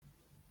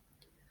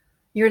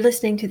You're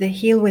listening to the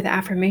Heal with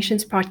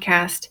Affirmations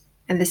podcast,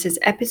 and this is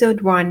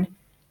episode 1,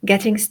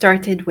 Getting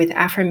Started with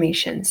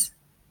Affirmations.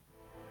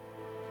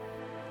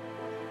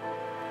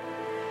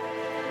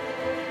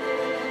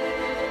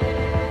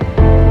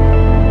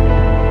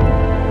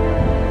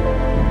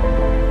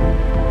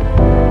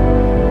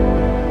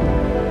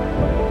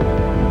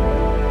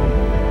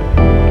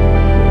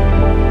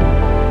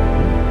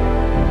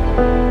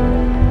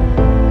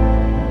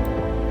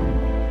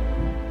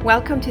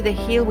 Welcome to the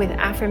Heal with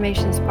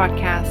Affirmations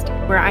podcast,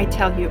 where I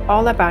tell you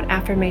all about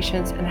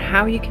affirmations and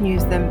how you can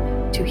use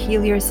them to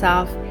heal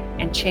yourself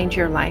and change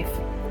your life.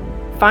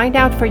 Find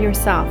out for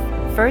yourself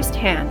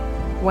firsthand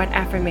what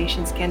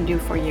affirmations can do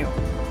for you.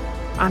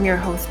 I'm your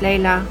host,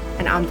 Layla,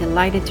 and I'm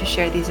delighted to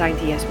share these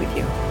ideas with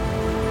you.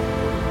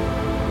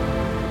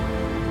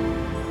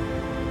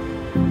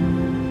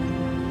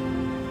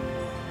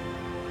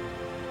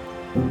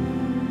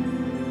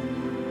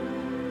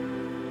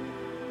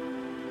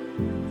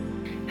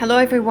 Hello,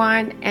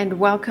 everyone, and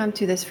welcome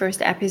to this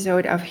first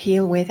episode of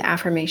Heal with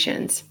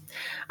Affirmations.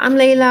 I'm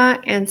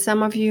Layla, and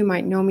some of you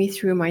might know me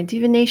through my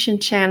divination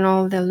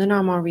channel, the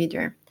Lenormand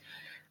Reader.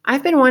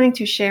 I've been wanting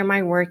to share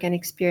my work and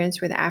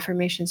experience with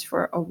affirmations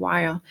for a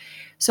while,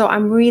 so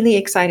I'm really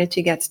excited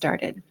to get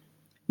started.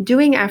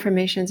 Doing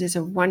affirmations is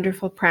a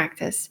wonderful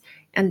practice,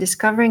 and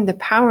discovering the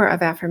power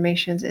of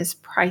affirmations is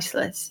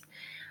priceless.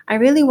 I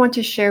really want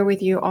to share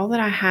with you all that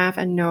I have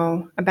and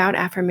know about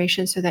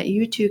affirmations so that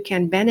you too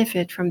can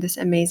benefit from this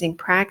amazing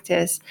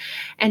practice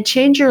and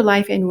change your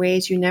life in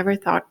ways you never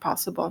thought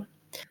possible.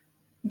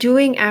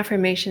 Doing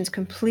affirmations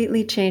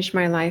completely changed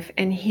my life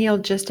and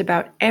healed just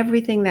about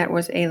everything that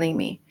was ailing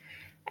me.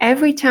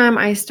 Every time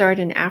I start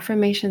an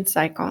affirmation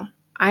cycle,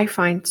 I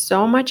find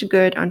so much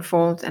good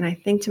unfolds, and I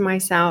think to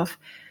myself,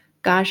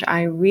 gosh,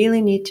 I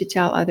really need to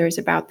tell others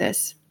about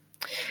this.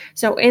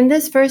 So, in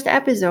this first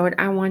episode,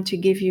 I want to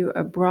give you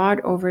a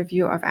broad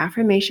overview of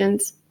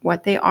affirmations,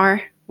 what they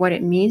are, what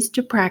it means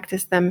to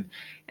practice them,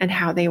 and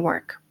how they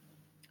work.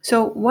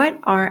 So, what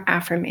are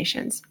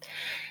affirmations?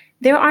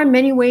 There are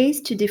many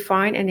ways to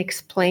define and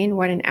explain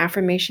what an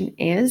affirmation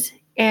is,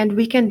 and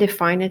we can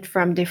define it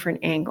from different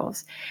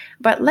angles.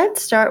 But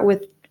let's start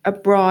with a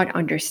broad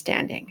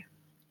understanding.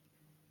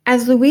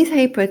 As Louise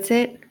Hay puts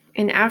it,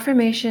 an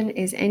affirmation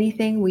is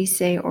anything we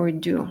say or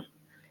do.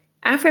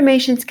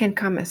 Affirmations can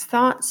come as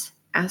thoughts,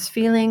 as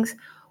feelings,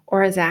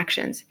 or as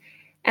actions.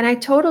 And I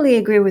totally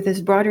agree with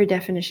this broader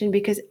definition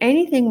because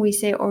anything we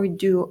say or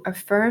do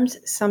affirms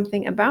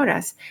something about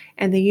us,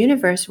 and the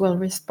universe will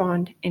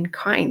respond in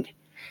kind.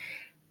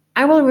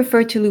 I will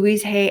refer to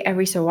Louise Hay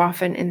every so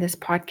often in this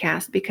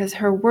podcast because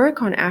her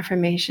work on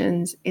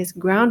affirmations is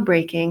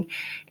groundbreaking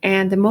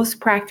and the most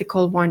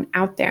practical one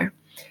out there.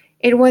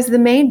 It was the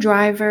main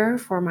driver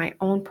for my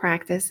own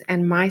practice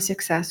and my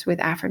success with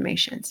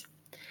affirmations.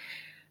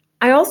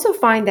 I also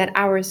find that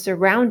our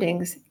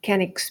surroundings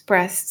can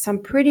express some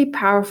pretty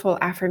powerful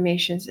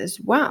affirmations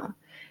as well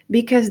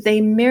because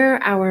they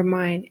mirror our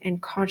mind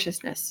and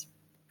consciousness.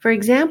 For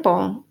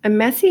example, a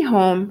messy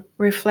home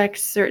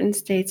reflects certain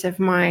states of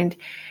mind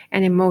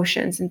and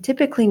emotions, and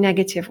typically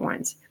negative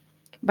ones.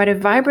 But a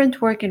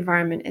vibrant work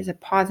environment is a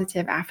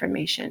positive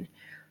affirmation.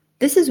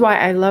 This is why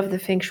I love the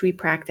Feng Shui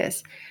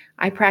practice.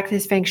 I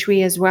practice Feng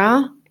Shui as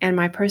well, and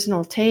my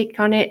personal take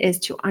on it is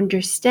to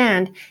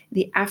understand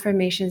the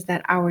affirmations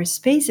that our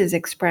spaces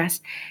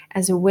express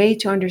as a way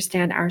to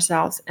understand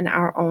ourselves and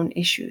our own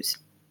issues.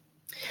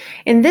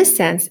 In this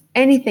sense,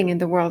 anything in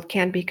the world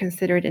can be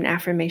considered an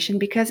affirmation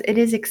because it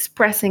is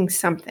expressing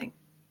something.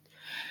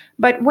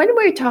 But when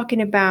we're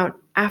talking about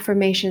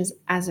affirmations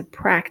as a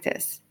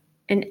practice,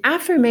 an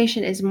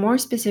affirmation is more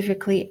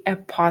specifically a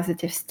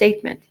positive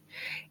statement.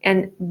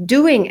 And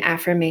doing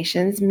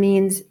affirmations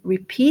means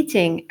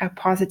repeating a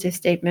positive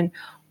statement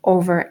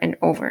over and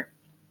over.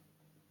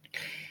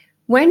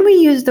 When we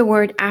use the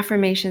word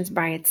affirmations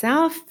by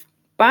itself,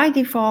 by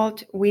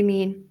default, we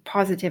mean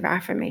positive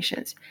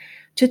affirmations.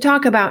 To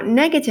talk about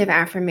negative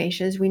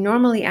affirmations, we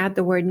normally add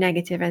the word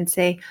negative and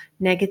say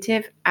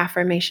negative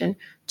affirmation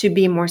to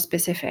be more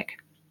specific.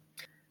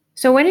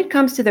 So when it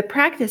comes to the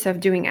practice of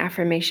doing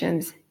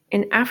affirmations,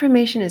 an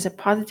affirmation is a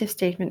positive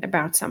statement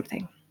about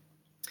something.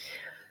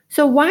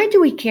 So why do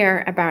we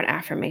care about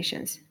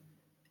affirmations?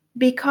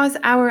 Because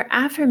our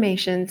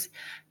affirmations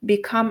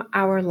become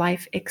our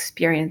life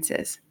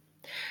experiences.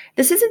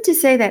 This isn't to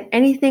say that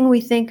anything we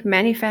think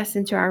manifests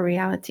into our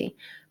reality,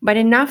 but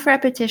enough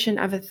repetition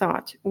of a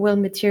thought will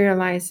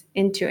materialize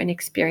into an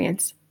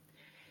experience.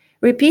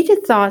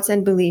 Repeated thoughts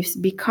and beliefs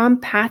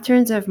become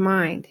patterns of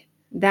mind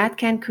that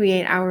can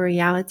create our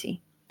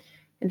reality.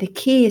 And the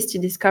key is to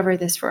discover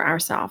this for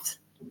ourselves.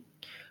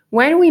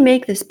 When we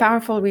make this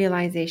powerful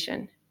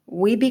realization,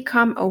 we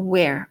become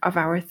aware of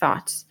our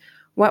thoughts,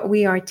 what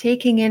we are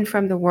taking in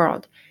from the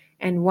world,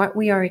 and what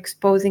we are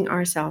exposing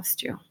ourselves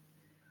to.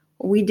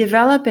 We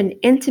develop an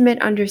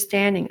intimate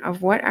understanding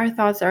of what our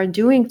thoughts are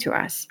doing to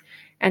us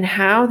and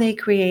how they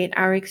create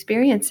our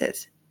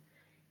experiences.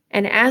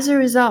 And as a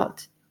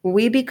result,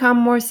 we become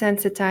more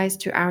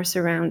sensitized to our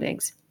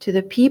surroundings, to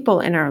the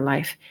people in our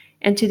life,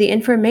 and to the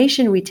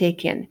information we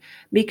take in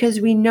because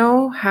we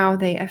know how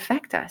they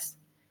affect us.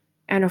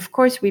 And of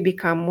course, we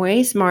become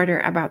way smarter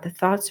about the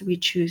thoughts we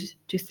choose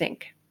to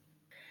think.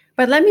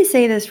 But let me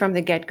say this from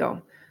the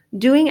get-go.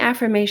 Doing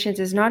affirmations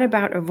is not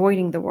about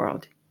avoiding the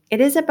world.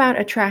 It is about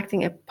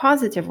attracting a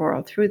positive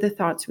world through the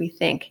thoughts we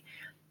think.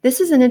 This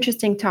is an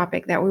interesting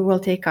topic that we will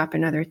take up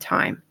another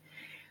time.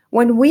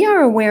 When we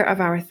are aware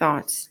of our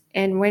thoughts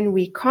and when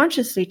we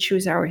consciously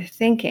choose our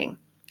thinking,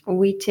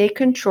 we take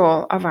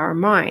control of our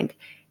mind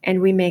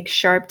and we make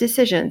sharp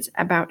decisions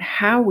about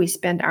how we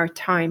spend our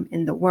time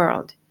in the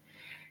world.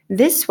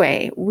 This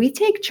way, we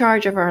take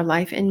charge of our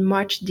life in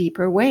much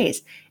deeper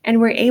ways, and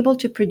we're able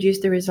to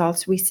produce the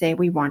results we say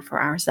we want for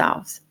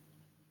ourselves.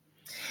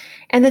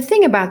 And the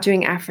thing about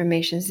doing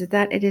affirmations is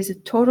that it is a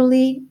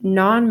totally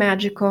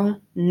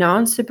non-magical,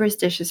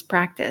 non-superstitious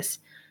practice.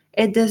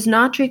 It does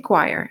not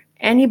require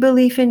any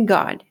belief in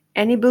God,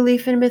 any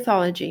belief in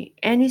mythology,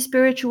 any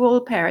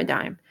spiritual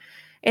paradigm.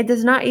 It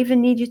does not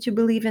even need you to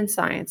believe in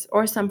science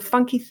or some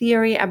funky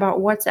theory about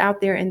what's out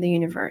there in the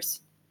universe.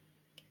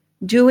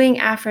 Doing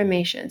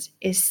affirmations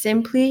is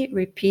simply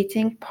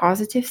repeating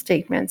positive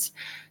statements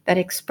that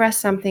express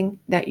something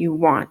that you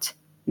want.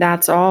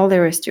 That's all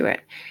there is to it.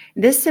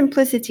 This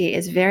simplicity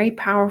is very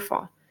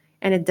powerful,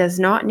 and it does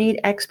not need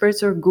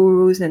experts or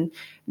gurus, and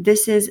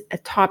this is a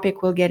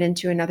topic we'll get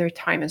into another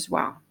time as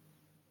well.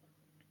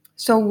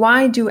 So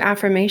why do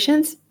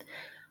affirmations?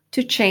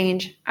 To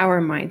change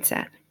our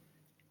mindset.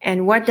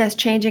 And what does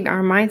changing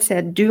our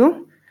mindset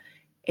do?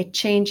 It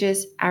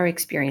changes our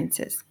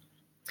experiences.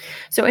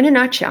 So in a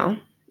nutshell,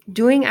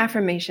 doing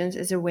affirmations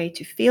is a way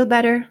to feel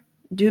better,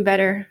 do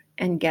better,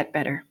 and get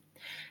better.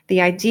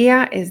 The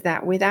idea is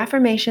that with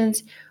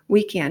affirmations,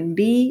 we can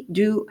be,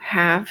 do,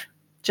 have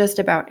just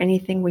about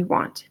anything we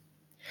want.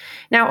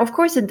 Now, of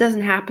course, it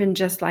doesn't happen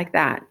just like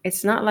that.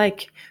 It's not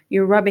like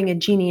you're rubbing a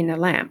genie in a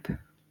lamp.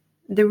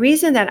 The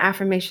reason that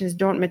affirmations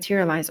don't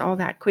materialize all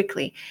that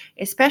quickly,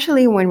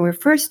 especially when we're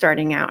first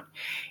starting out,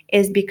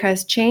 is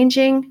because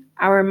changing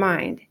our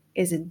mind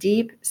is a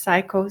deep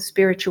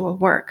psycho-spiritual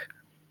work.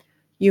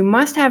 You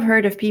must have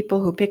heard of people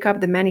who pick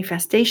up the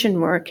manifestation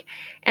work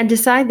and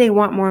decide they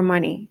want more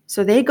money.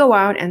 So they go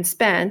out and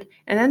spend,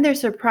 and then they're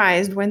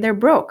surprised when they're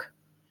broke.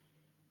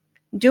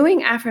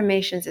 Doing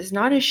affirmations is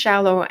not a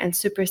shallow and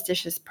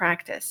superstitious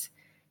practice.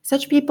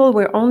 Such people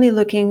were only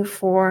looking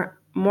for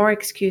more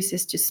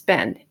excuses to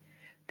spend.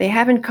 They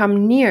haven't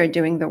come near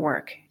doing the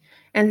work.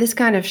 And this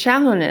kind of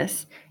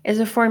shallowness is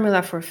a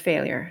formula for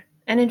failure,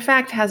 and in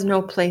fact has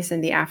no place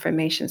in the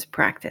affirmations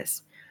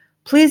practice.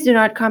 Please do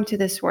not come to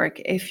this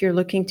work if you're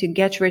looking to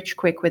get rich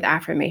quick with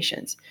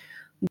affirmations.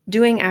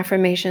 Doing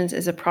affirmations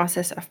is a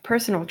process of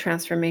personal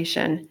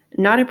transformation,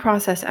 not a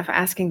process of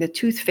asking the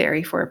tooth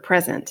fairy for a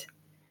present.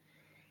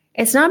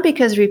 It's not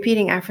because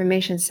repeating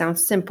affirmations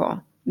sounds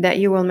simple that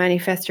you will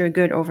manifest your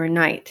good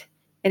overnight.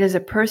 It is a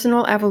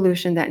personal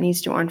evolution that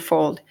needs to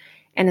unfold,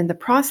 and in the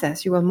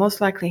process, you will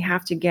most likely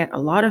have to get a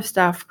lot of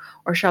stuff,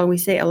 or shall we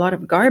say a lot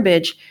of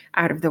garbage,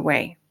 out of the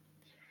way.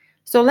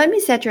 So let me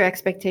set your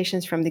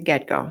expectations from the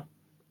get-go.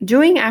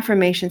 Doing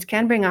affirmations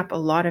can bring up a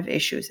lot of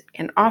issues,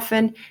 and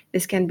often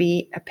this can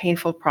be a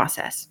painful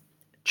process.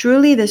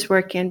 Truly, this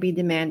work can be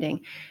demanding,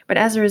 but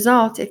as a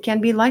result, it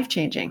can be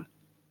life-changing.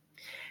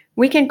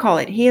 We can call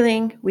it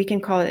healing, we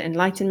can call it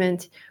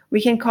enlightenment,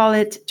 we can call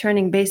it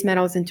turning base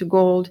metals into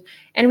gold,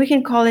 and we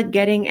can call it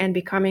getting and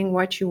becoming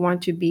what you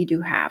want to be,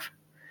 do, have.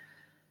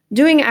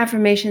 Doing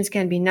affirmations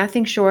can be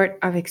nothing short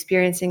of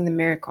experiencing the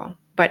miracle,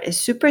 but a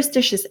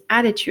superstitious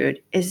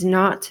attitude is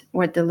not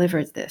what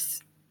delivers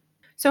this.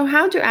 So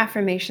how do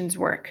affirmations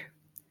work?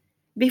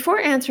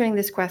 Before answering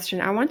this question,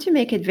 I want to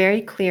make it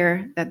very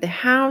clear that the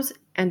hows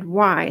and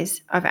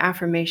whys of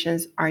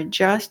affirmations are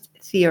just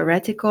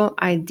theoretical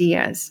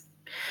ideas.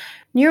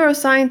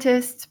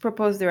 Neuroscientists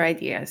propose their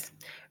ideas.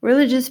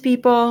 Religious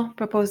people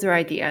propose their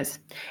ideas.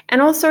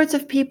 And all sorts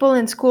of people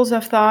in schools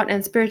of thought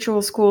and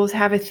spiritual schools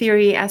have a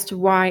theory as to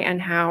why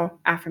and how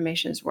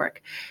affirmations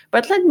work.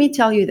 But let me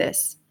tell you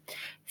this.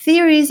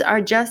 Theories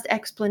are just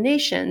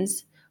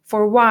explanations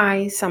for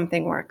why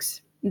something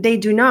works. They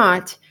do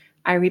not,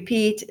 I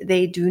repeat,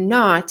 they do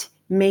not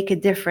make a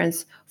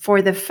difference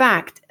for the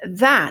fact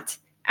that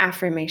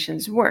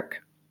affirmations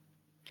work.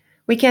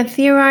 We can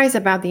theorize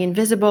about the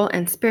invisible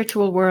and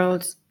spiritual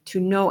worlds to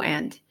no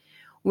end.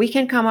 We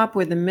can come up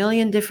with a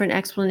million different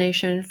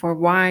explanations for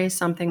why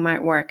something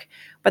might work,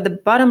 but the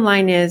bottom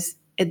line is,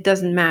 it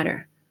doesn't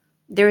matter.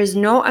 There is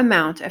no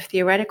amount of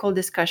theoretical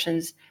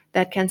discussions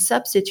that can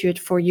substitute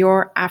for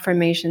your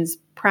affirmations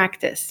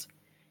practice.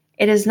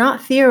 It is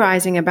not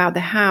theorizing about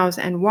the hows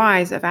and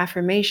whys of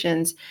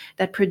affirmations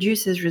that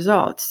produces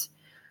results.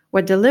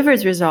 What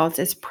delivers results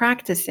is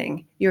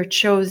practicing your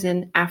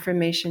chosen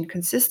affirmation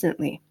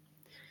consistently.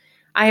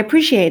 I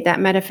appreciate that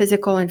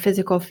metaphysical and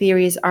physical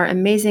theories are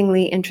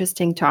amazingly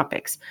interesting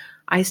topics.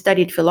 I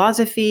studied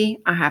philosophy,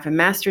 I have a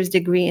master's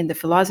degree in the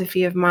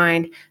philosophy of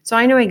mind, so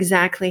I know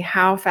exactly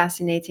how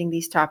fascinating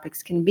these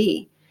topics can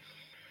be.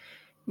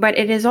 But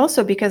it is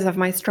also because of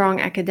my strong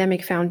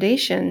academic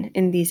foundation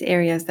in these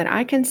areas that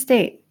I can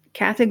state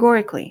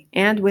categorically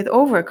and with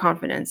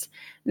overconfidence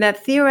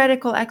that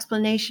theoretical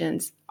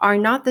explanations are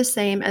not the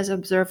same as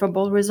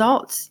observable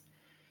results,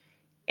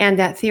 and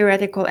that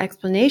theoretical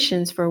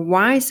explanations for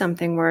why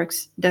something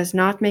works does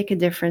not make a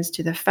difference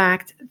to the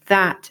fact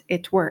that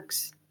it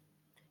works.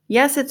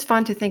 Yes, it's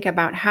fun to think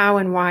about how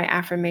and why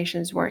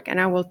affirmations work,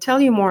 and I will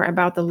tell you more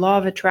about the law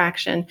of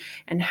attraction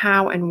and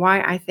how and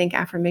why I think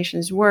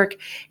affirmations work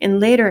in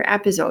later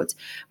episodes,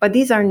 but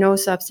these are no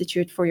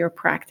substitute for your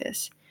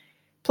practice.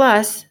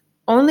 Plus,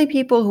 only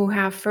people who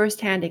have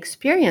firsthand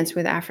experience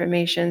with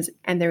affirmations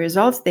and the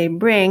results they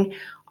bring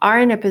are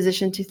in a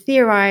position to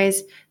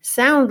theorize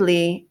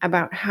soundly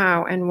about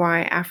how and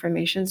why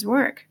affirmations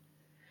work.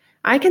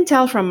 I can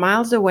tell from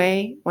miles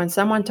away when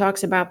someone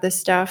talks about this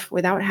stuff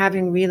without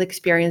having real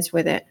experience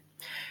with it.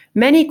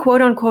 Many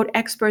quote unquote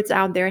experts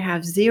out there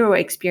have zero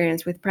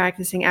experience with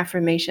practicing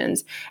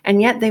affirmations,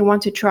 and yet they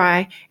want to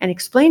try and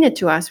explain it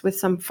to us with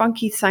some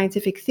funky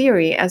scientific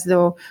theory as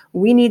though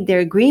we need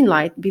their green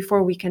light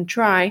before we can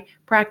try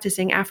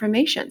practicing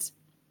affirmations.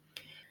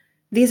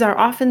 These are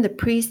often the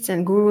priests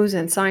and gurus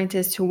and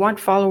scientists who want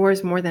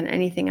followers more than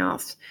anything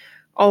else.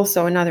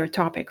 Also, another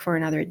topic for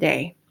another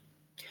day.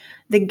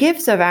 The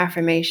gifts of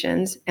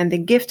affirmations and the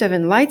gift of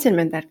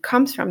enlightenment that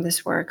comes from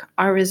this work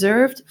are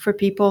reserved for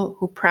people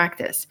who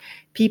practice,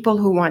 people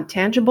who want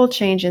tangible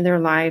change in their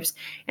lives,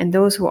 and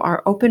those who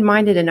are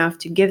open-minded enough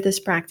to give this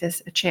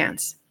practice a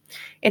chance.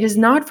 It is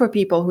not for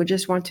people who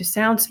just want to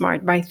sound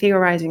smart by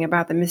theorizing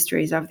about the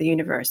mysteries of the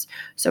universe.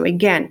 So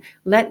again,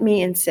 let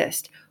me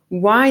insist,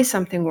 why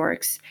something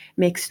works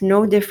makes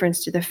no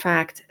difference to the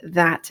fact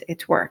that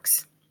it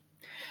works.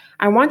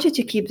 I want you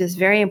to keep this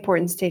very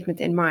important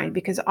statement in mind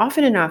because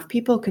often enough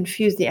people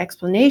confuse the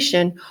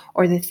explanation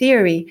or the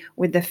theory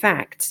with the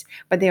facts,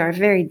 but they are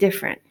very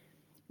different.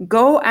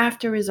 Go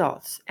after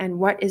results and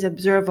what is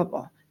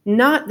observable,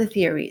 not the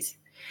theories.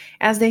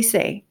 As they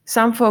say,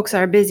 some folks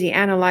are busy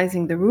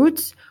analyzing the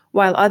roots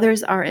while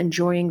others are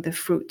enjoying the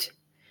fruit.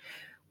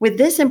 With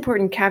this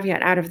important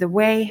caveat out of the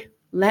way,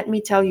 let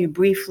me tell you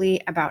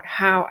briefly about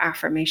how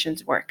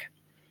affirmations work.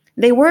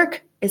 They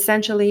work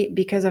essentially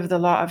because of the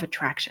law of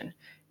attraction,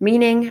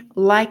 meaning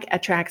like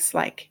attracts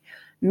like,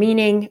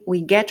 meaning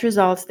we get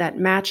results that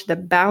match the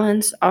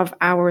balance of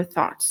our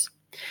thoughts.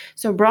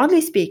 So broadly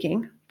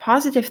speaking,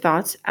 positive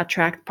thoughts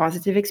attract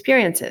positive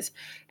experiences,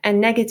 and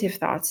negative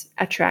thoughts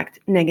attract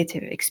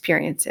negative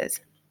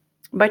experiences.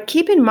 But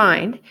keep in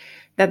mind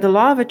that the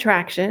law of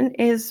attraction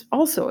is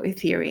also a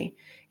theory.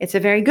 It's a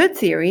very good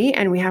theory,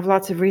 and we have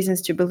lots of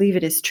reasons to believe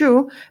it is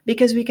true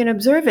because we can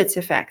observe its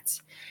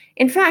effects.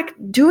 In fact,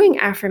 doing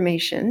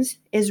affirmations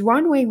is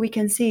one way we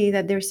can see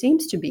that there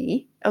seems to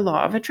be a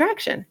law of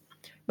attraction.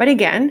 But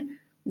again,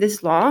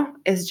 this law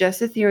is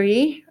just a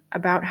theory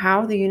about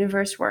how the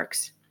universe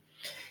works.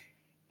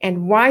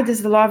 And why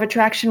does the law of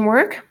attraction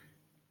work?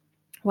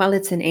 Well,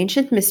 it's an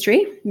ancient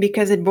mystery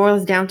because it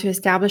boils down to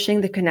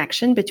establishing the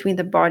connection between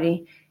the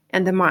body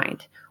and the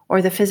mind,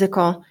 or the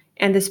physical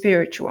and the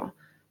spiritual,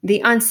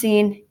 the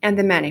unseen and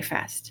the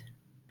manifest.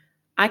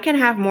 I can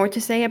have more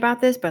to say about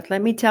this, but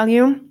let me tell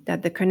you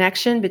that the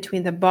connection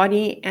between the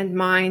body and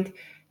mind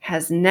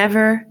has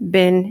never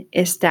been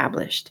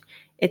established.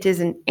 It is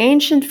an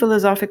ancient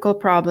philosophical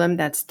problem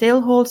that still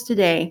holds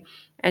today,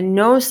 and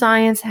no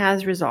science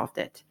has resolved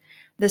it.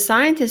 The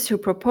scientists who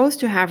propose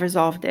to have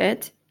resolved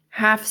it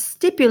have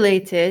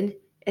stipulated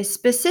a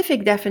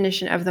specific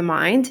definition of the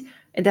mind,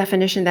 a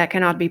definition that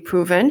cannot be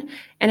proven,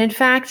 and in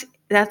fact,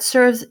 that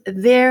serves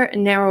their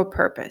narrow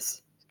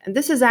purpose. And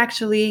this is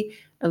actually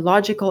a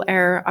logical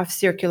error of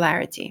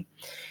circularity.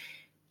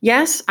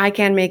 Yes, I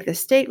can make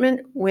this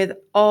statement with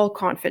all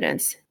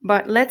confidence,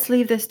 but let's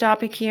leave this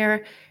topic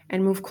here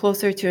and move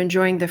closer to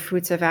enjoying the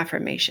fruits of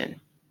affirmation.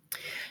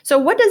 So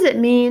what does it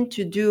mean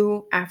to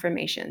do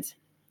affirmations?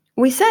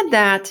 We said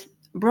that,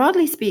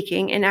 broadly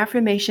speaking, an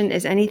affirmation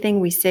is anything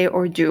we say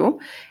or do,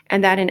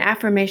 and that an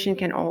affirmation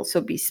can also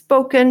be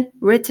spoken,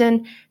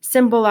 written,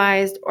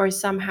 symbolized, or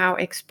somehow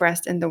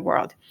expressed in the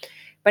world.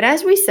 But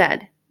as we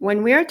said,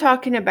 when we are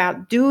talking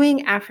about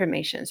doing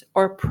affirmations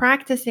or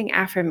practicing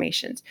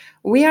affirmations,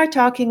 we are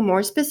talking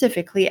more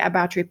specifically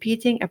about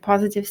repeating a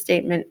positive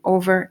statement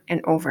over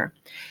and over.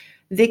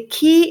 The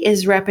key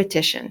is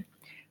repetition.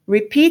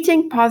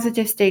 Repeating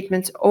positive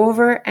statements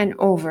over and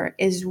over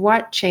is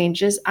what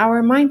changes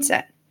our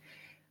mindset.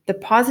 The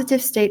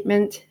positive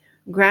statement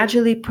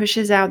gradually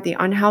pushes out the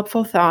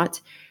unhelpful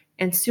thought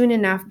and soon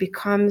enough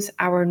becomes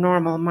our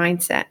normal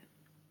mindset.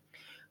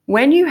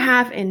 When you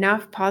have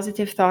enough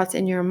positive thoughts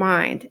in your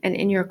mind and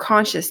in your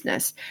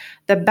consciousness,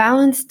 the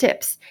balance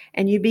tips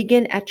and you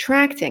begin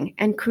attracting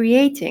and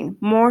creating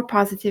more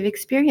positive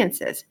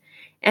experiences.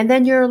 And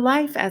then your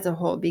life as a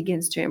whole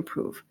begins to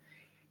improve.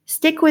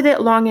 Stick with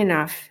it long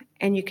enough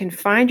and you can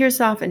find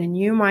yourself in a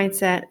new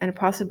mindset and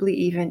possibly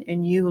even a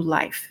new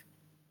life.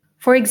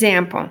 For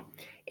example,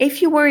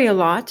 if you worry a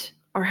lot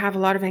or have a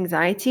lot of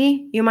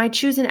anxiety, you might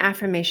choose an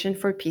affirmation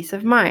for peace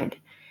of mind.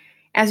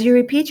 As you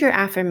repeat your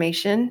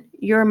affirmation,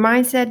 your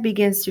mindset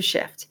begins to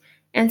shift,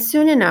 and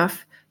soon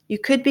enough, you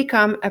could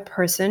become a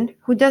person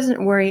who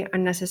doesn't worry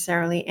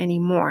unnecessarily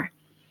anymore.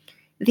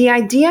 The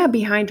idea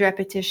behind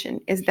repetition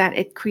is that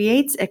it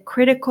creates a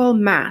critical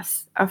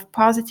mass of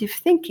positive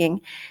thinking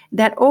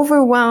that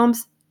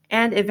overwhelms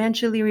and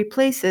eventually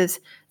replaces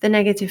the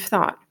negative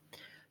thought.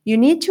 You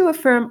need to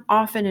affirm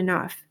often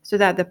enough so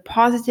that the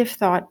positive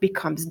thought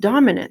becomes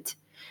dominant.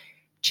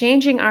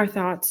 Changing our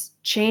thoughts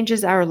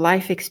changes our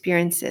life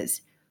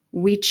experiences.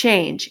 We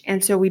change,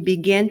 and so we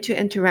begin to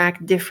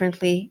interact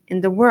differently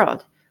in the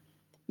world.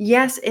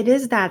 Yes, it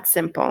is that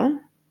simple,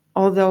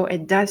 although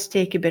it does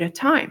take a bit of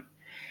time.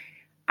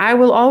 I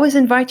will always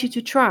invite you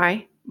to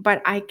try,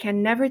 but I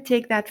can never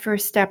take that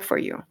first step for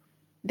you.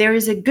 There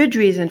is a good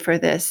reason for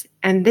this,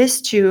 and this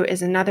too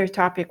is another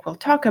topic we'll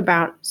talk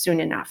about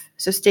soon enough,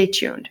 so stay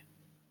tuned.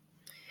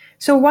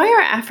 So, why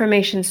are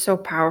affirmations so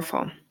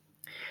powerful?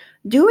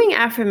 Doing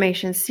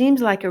affirmations seems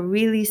like a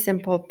really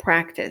simple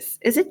practice.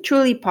 Is it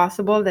truly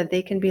possible that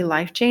they can be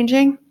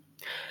life-changing?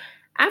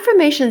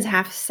 Affirmations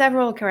have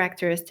several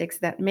characteristics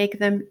that make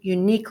them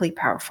uniquely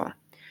powerful.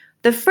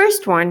 The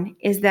first one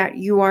is that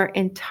you are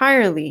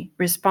entirely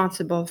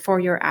responsible for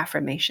your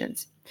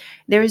affirmations.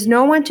 There is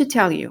no one to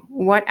tell you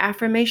what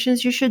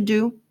affirmations you should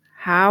do,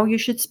 how you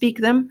should speak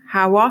them,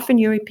 how often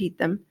you repeat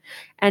them,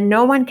 and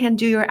no one can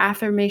do your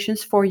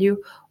affirmations for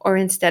you or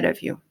instead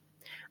of you.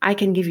 I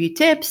can give you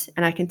tips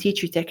and I can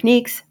teach you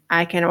techniques.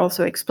 I can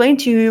also explain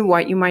to you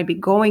what you might be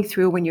going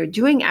through when you're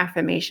doing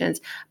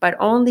affirmations, but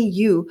only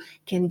you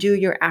can do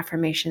your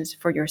affirmations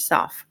for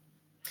yourself.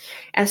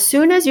 As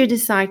soon as you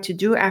decide to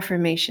do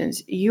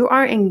affirmations, you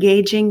are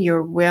engaging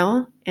your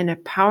will in a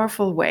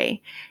powerful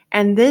way,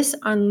 and this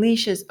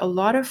unleashes a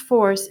lot of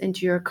force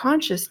into your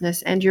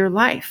consciousness and your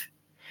life.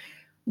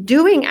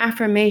 Doing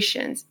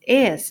affirmations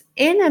is,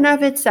 in and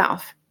of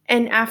itself,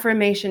 an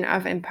affirmation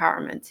of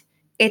empowerment.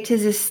 It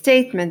is a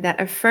statement that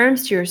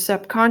affirms to your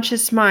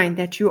subconscious mind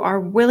that you are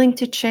willing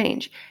to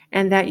change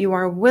and that you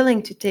are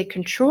willing to take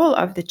control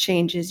of the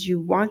changes you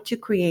want to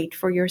create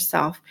for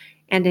yourself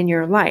and in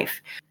your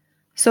life.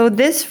 So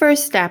this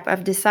first step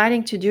of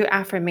deciding to do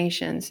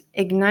affirmations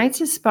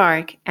ignites a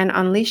spark and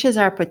unleashes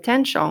our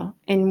potential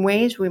in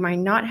ways we might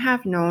not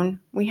have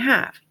known we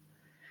have.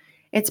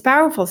 It's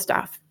powerful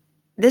stuff.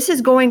 This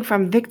is going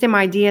from victim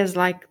ideas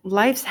like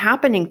life's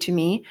happening to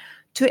me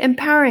to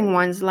empowering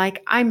ones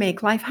like I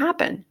make life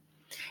happen.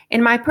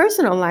 In my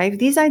personal life,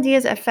 these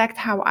ideas affect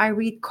how I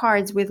read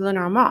cards with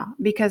Lenormand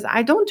because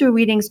I don't do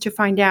readings to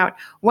find out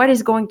what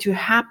is going to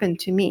happen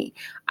to me.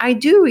 I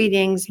do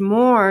readings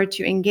more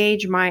to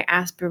engage my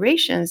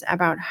aspirations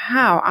about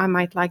how I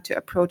might like to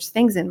approach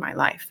things in my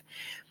life.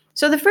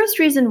 So the first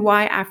reason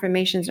why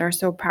affirmations are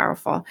so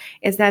powerful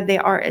is that they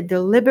are a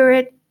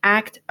deliberate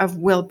act of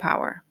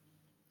willpower.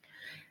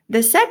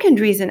 The second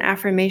reason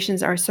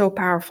affirmations are so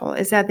powerful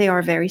is that they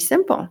are very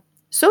simple.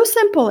 So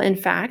simple, in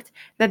fact,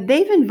 that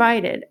they've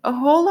invited a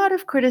whole lot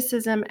of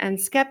criticism and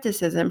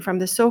skepticism from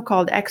the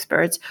so-called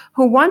experts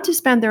who want to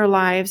spend their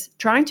lives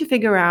trying to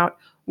figure out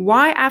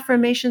why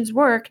affirmations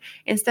work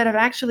instead of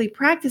actually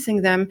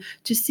practicing them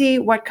to see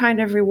what kind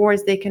of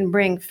rewards they can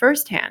bring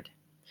firsthand.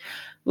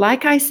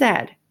 Like I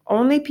said,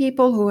 only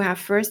people who have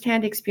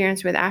firsthand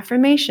experience with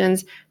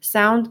affirmations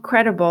sound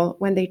credible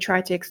when they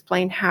try to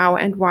explain how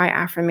and why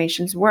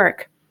affirmations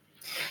work.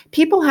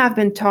 People have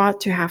been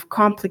taught to have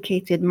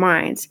complicated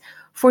minds.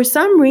 For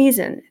some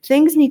reason,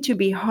 things need to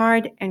be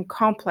hard and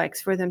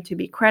complex for them to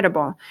be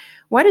credible.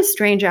 What a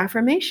strange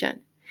affirmation.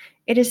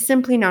 It is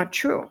simply not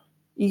true.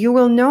 You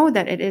will know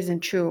that it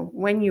isn't true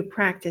when you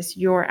practice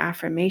your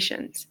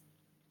affirmations.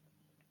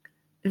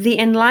 The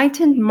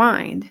enlightened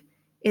mind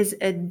is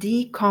a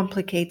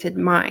decomplicated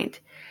mind.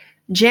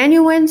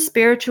 Genuine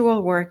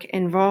spiritual work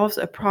involves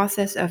a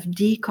process of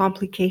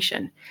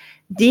decomplication,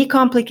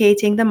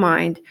 decomplicating the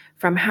mind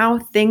from how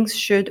things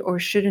should or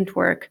shouldn't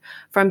work,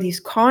 from these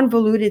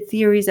convoluted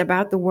theories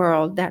about the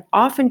world that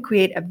often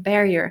create a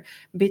barrier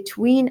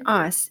between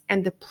us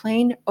and the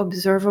plain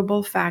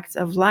observable facts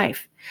of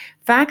life,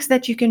 facts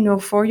that you can know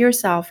for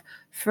yourself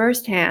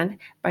firsthand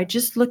by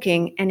just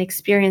looking and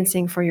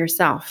experiencing for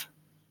yourself.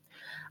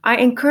 I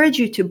encourage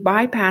you to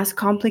bypass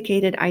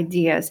complicated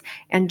ideas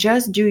and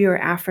just do your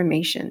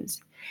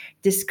affirmations.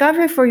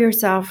 Discover for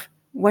yourself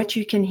what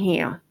you can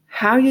heal,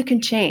 how you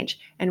can change,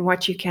 and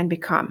what you can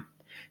become.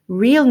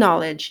 Real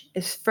knowledge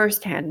is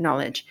firsthand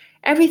knowledge.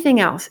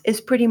 Everything else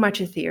is pretty much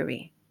a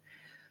theory.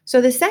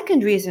 So the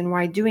second reason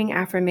why doing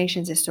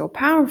affirmations is so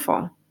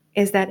powerful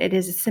is that it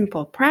is a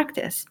simple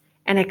practice,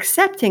 and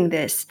accepting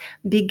this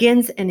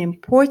begins an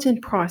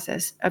important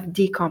process of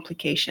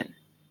decomplication.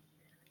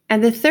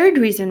 And the third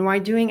reason why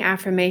doing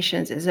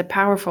affirmations is a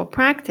powerful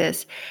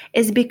practice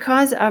is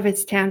because of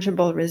its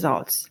tangible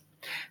results.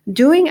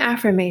 Doing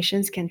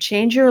affirmations can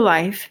change your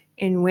life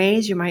in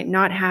ways you might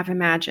not have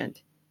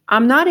imagined.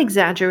 I'm not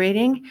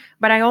exaggerating,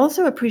 but I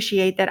also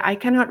appreciate that I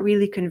cannot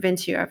really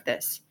convince you of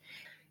this.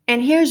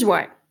 And here's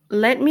what.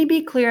 Let me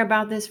be clear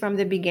about this from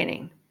the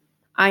beginning.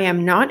 I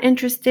am not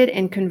interested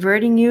in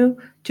converting you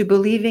to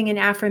believing in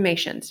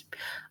affirmations.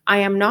 I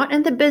am not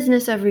in the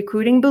business of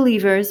recruiting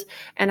believers,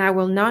 and I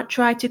will not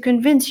try to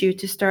convince you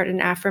to start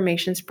an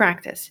affirmations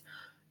practice.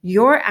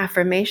 Your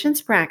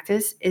affirmations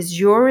practice is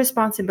your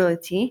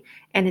responsibility,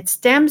 and it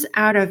stems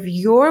out of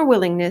your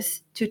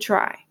willingness to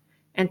try.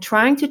 And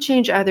trying to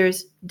change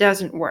others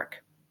doesn't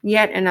work.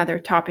 Yet another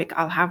topic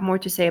I'll have more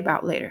to say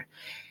about later.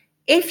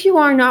 If you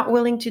are not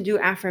willing to do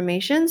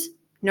affirmations,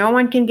 no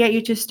one can get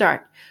you to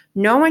start.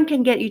 No one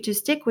can get you to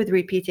stick with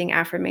repeating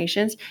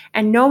affirmations,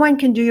 and no one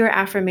can do your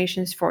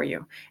affirmations for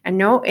you. And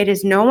no, it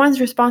is no one's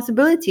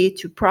responsibility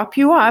to prop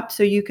you up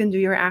so you can do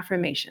your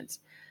affirmations.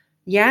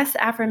 Yes,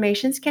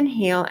 affirmations can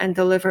heal and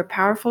deliver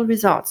powerful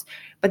results,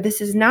 but this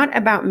is not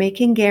about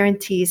making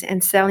guarantees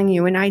and selling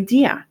you an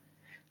idea.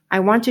 I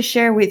want to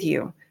share with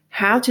you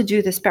how to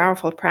do this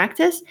powerful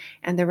practice,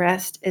 and the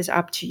rest is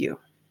up to you.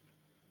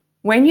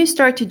 When you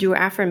start to do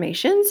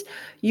affirmations,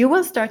 you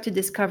will start to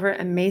discover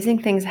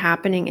amazing things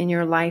happening in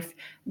your life,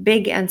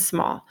 big and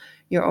small.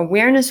 Your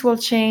awareness will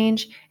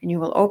change, and you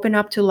will open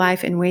up to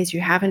life in ways you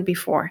haven't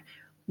before.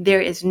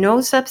 There is no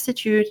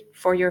substitute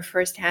for your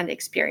firsthand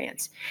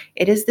experience.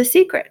 It is the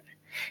secret.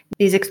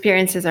 These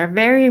experiences are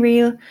very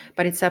real,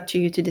 but it's up to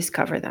you to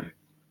discover them.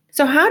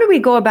 So how do we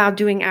go about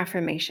doing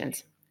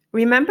affirmations?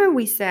 Remember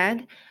we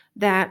said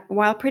that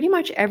while pretty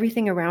much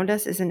everything around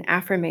us is an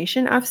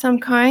affirmation of some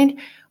kind,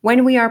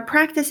 when we are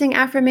practicing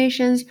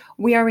affirmations,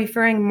 we are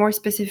referring more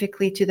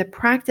specifically to the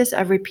practice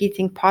of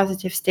repeating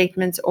positive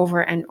statements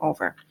over and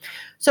over.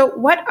 So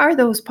what are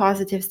those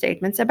positive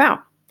statements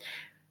about?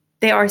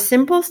 They are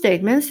simple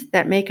statements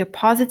that make a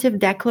positive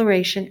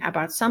declaration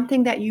about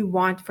something that you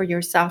want for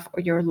yourself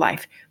or your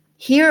life.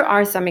 Here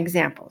are some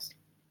examples.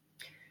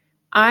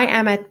 I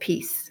am at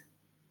peace.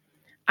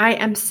 I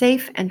am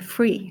safe and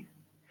free.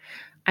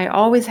 I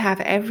always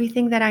have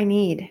everything that I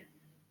need.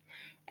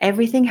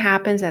 Everything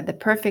happens at the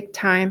perfect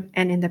time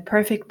and in the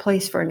perfect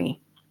place for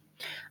me.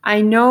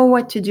 I know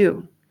what to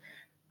do.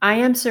 I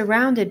am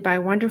surrounded by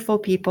wonderful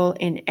people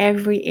in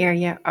every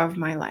area of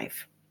my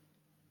life.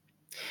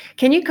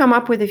 Can you come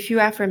up with a few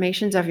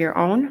affirmations of your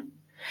own?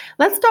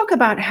 Let's talk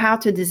about how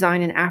to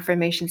design an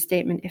affirmation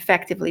statement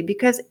effectively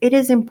because it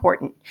is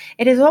important.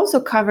 It is also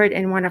covered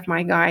in one of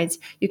my guides.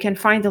 You can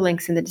find the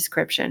links in the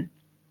description.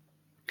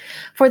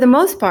 For the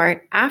most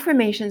part,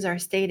 affirmations are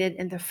stated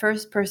in the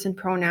first person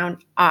pronoun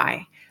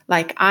I,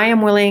 like I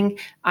am willing,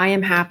 I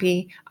am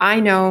happy, I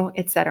know,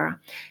 etc.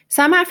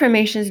 Some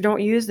affirmations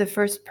don't use the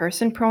first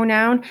person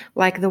pronoun,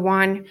 like the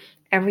one,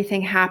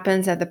 everything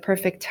happens at the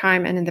perfect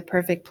time and in the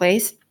perfect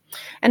place.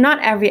 And not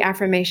every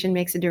affirmation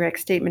makes a direct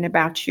statement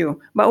about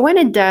you, but when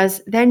it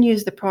does, then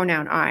use the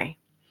pronoun I.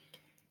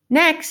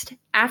 Next,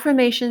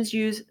 affirmations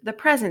use the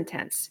present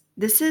tense.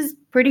 This is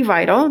pretty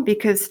vital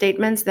because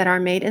statements that are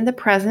made in the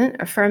present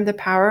affirm the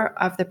power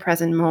of the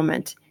present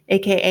moment,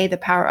 aka the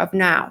power of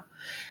now.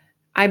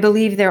 I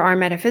believe there are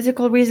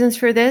metaphysical reasons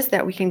for this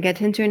that we can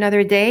get into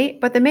another day,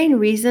 but the main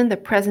reason the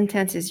present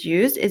tense is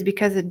used is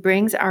because it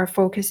brings our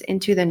focus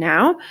into the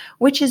now,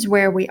 which is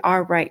where we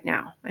are right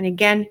now. And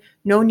again,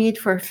 no need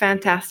for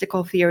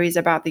fantastical theories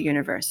about the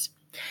universe.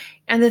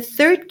 And the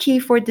third key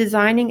for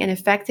designing an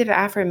effective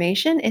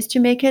affirmation is to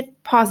make it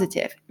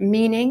positive,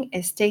 meaning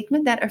a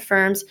statement that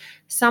affirms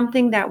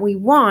something that we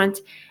want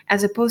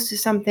as opposed to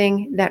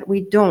something that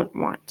we don't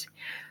want.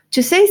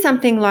 To say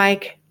something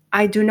like,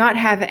 I do not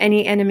have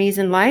any enemies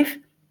in life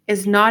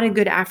is not a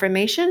good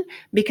affirmation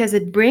because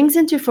it brings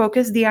into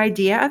focus the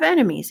idea of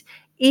enemies,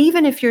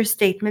 even if your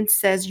statement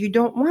says you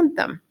don't want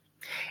them.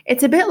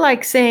 It's a bit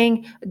like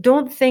saying,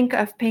 don't think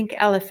of pink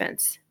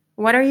elephants.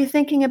 What are you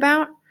thinking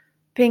about?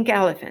 Pink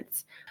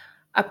elephants.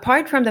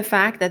 Apart from the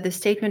fact that the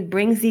statement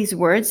brings these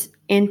words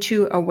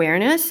into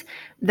awareness,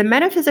 the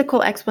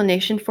metaphysical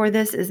explanation for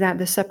this is that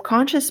the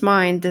subconscious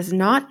mind does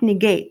not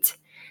negate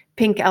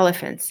pink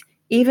elephants,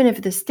 even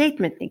if the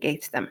statement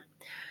negates them.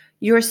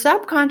 Your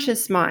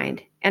subconscious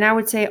mind, and I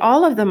would say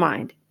all of the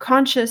mind,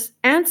 conscious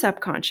and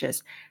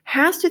subconscious,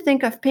 has to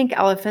think of pink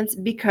elephants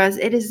because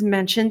it is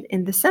mentioned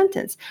in the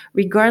sentence,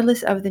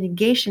 regardless of the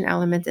negation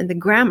element in the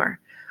grammar.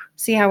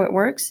 See how it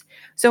works?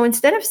 So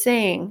instead of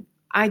saying,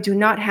 I do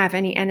not have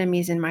any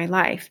enemies in my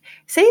life,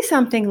 say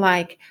something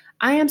like,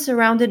 I am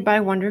surrounded by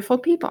wonderful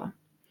people.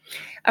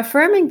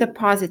 Affirming the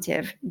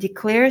positive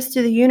declares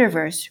to the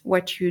universe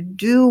what you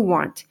do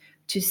want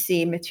to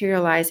see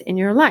materialize in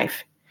your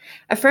life.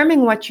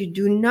 Affirming what you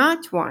do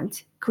not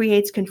want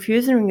creates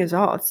confusing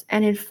results,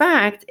 and in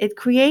fact, it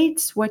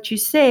creates what you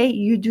say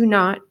you do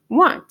not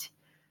want.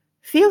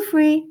 Feel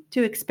free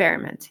to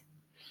experiment.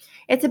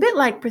 It's a bit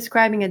like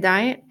prescribing a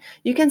diet.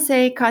 You can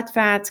say cut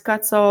fats,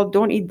 cut salt,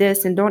 don't eat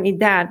this and don't eat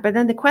that, but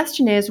then the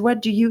question is,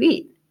 what do you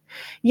eat?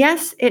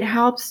 Yes, it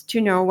helps to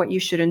know what you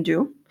shouldn't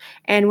do.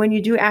 And when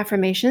you do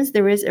affirmations,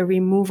 there is a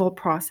removal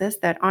process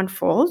that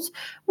unfolds,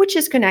 which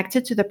is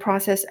connected to the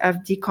process of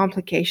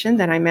decomplication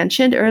that I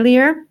mentioned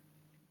earlier,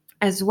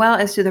 as well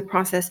as to the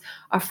process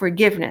of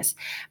forgiveness.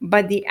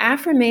 But the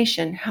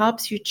affirmation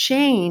helps you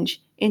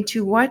change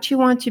into what you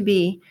want to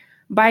be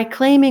by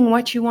claiming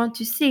what you want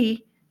to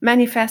see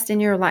manifest in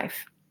your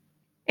life.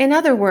 In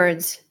other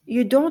words,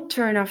 you don't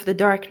turn off the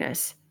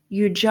darkness,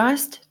 You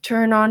just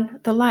turn on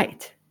the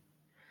light.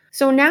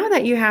 So now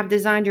that you have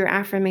designed your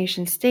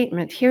affirmation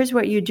statement, here's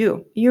what you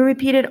do. You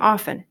repeat it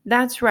often.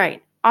 That's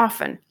right,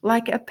 often,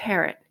 like a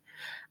parrot.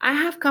 I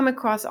have come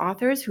across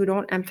authors who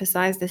don't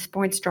emphasize this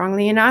point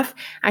strongly enough.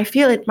 I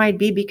feel it might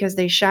be because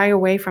they shy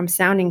away from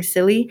sounding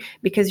silly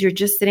because you're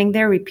just sitting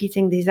there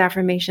repeating these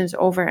affirmations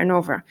over and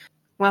over.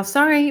 Well,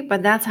 sorry,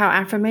 but that's how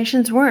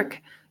affirmations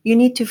work. You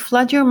need to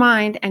flood your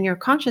mind and your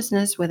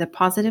consciousness with a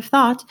positive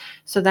thought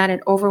so that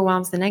it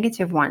overwhelms the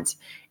negative ones.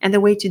 And the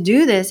way to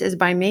do this is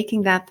by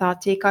making that thought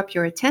take up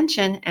your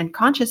attention and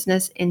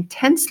consciousness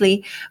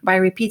intensely by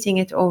repeating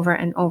it over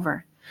and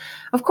over.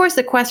 Of course,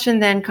 the question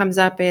then comes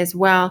up is,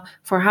 well,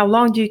 for how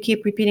long do you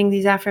keep repeating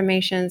these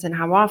affirmations and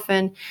how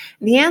often?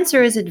 The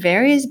answer is it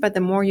varies, but the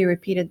more you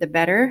repeat it, the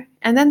better.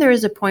 And then there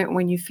is a point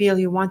when you feel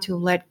you want to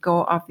let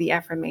go of the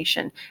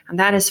affirmation, and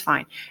that is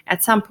fine.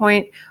 At some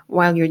point,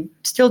 while you're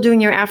still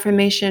doing your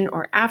affirmation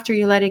or after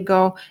you let it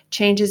go,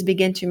 changes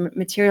begin to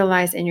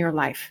materialize in your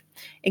life.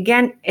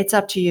 Again, it's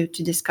up to you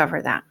to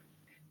discover that.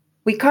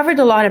 We covered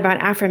a lot about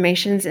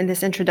affirmations in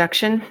this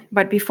introduction,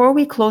 but before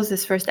we close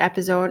this first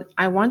episode,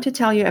 I want to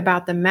tell you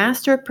about the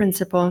master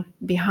principle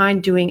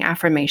behind doing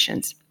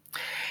affirmations.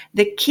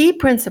 The key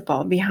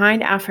principle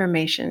behind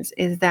affirmations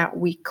is that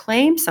we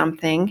claim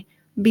something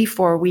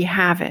before we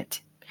have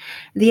it.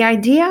 The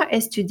idea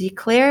is to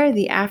declare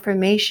the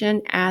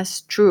affirmation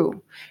as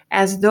true,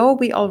 as though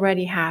we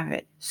already have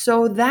it,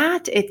 so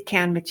that it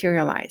can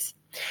materialize.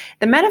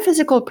 The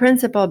metaphysical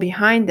principle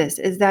behind this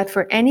is that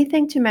for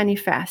anything to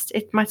manifest,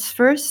 it must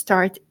first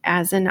start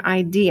as an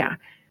idea.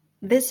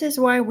 This is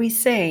why we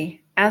say,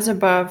 as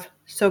above,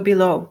 so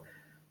below.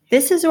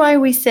 This is why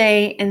we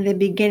say, in the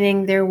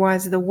beginning there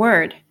was the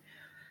Word.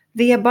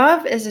 The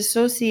above is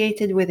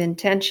associated with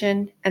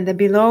intention, and the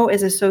below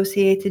is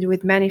associated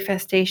with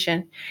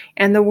manifestation,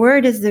 and the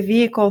Word is the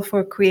vehicle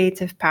for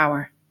creative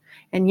power.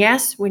 And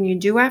yes, when you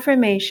do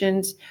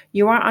affirmations,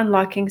 you are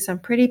unlocking some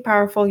pretty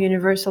powerful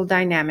universal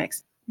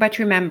dynamics. But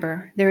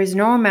remember, there is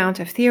no amount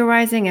of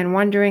theorizing and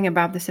wondering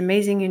about this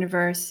amazing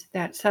universe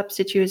that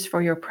substitutes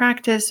for your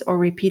practice or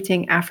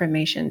repeating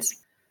affirmations.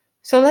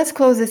 So let's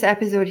close this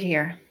episode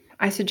here.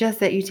 I suggest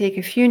that you take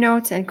a few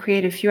notes and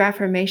create a few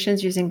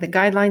affirmations using the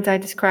guidelines I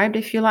described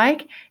if you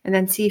like, and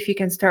then see if you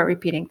can start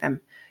repeating them.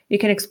 You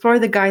can explore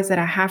the guides that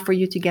I have for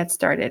you to get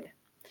started.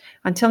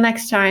 Until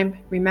next time,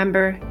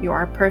 remember, you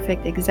are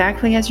perfect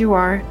exactly as you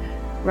are,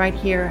 right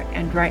here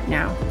and right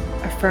now.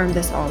 Affirm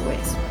this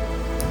always.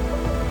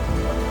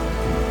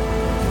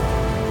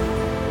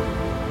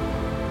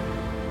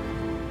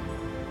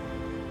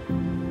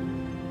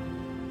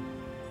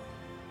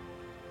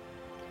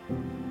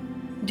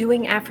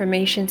 Doing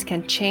affirmations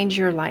can change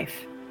your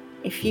life.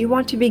 If you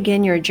want to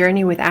begin your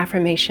journey with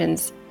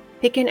affirmations,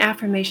 pick an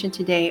affirmation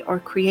today or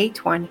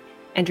create one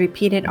and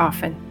repeat it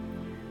often.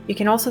 You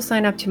can also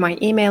sign up to my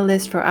email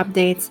list for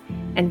updates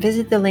and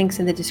visit the links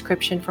in the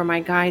description for my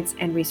guides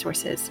and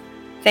resources.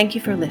 Thank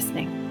you for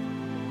listening.